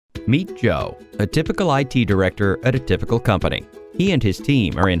Meet Joe, a typical IT director at a typical company. He and his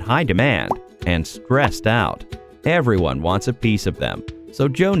team are in high demand and stressed out. Everyone wants a piece of them, so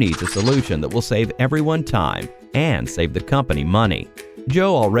Joe needs a solution that will save everyone time and save the company money.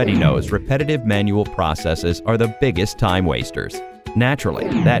 Joe already knows repetitive manual processes are the biggest time wasters. Naturally,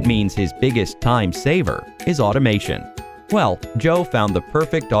 that means his biggest time saver is automation. Well, Joe found the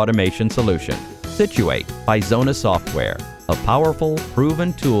perfect automation solution, Situate by Zona Software, a powerful,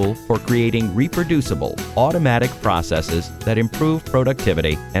 proven tool for creating reproducible, automatic processes that improve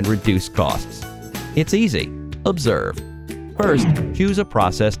productivity and reduce costs. It's easy. Observe. First, choose a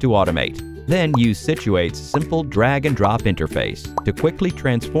process to automate. Then use Situate's simple drag-and-drop interface to quickly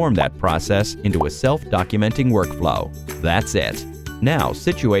transform that process into a self-documenting workflow. That's it. Now,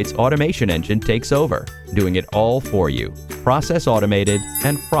 Situate's automation engine takes over, doing it all for you. Process automated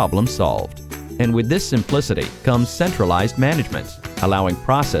and problem solved. And with this simplicity comes centralized management, allowing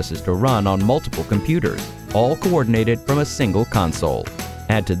processes to run on multiple computers, all coordinated from a single console.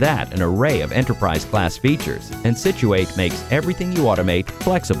 Add to that an array of enterprise-class features, and Situate makes everything you automate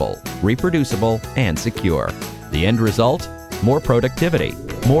flexible, reproducible, and secure. The end result? More productivity,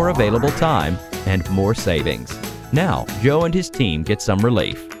 more available time, and more savings. Now, Joe and his team get some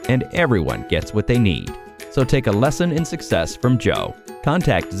relief, and everyone gets what they need. So take a lesson in success from Joe.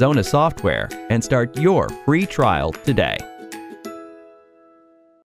 Contact Zona Software and start your free trial today.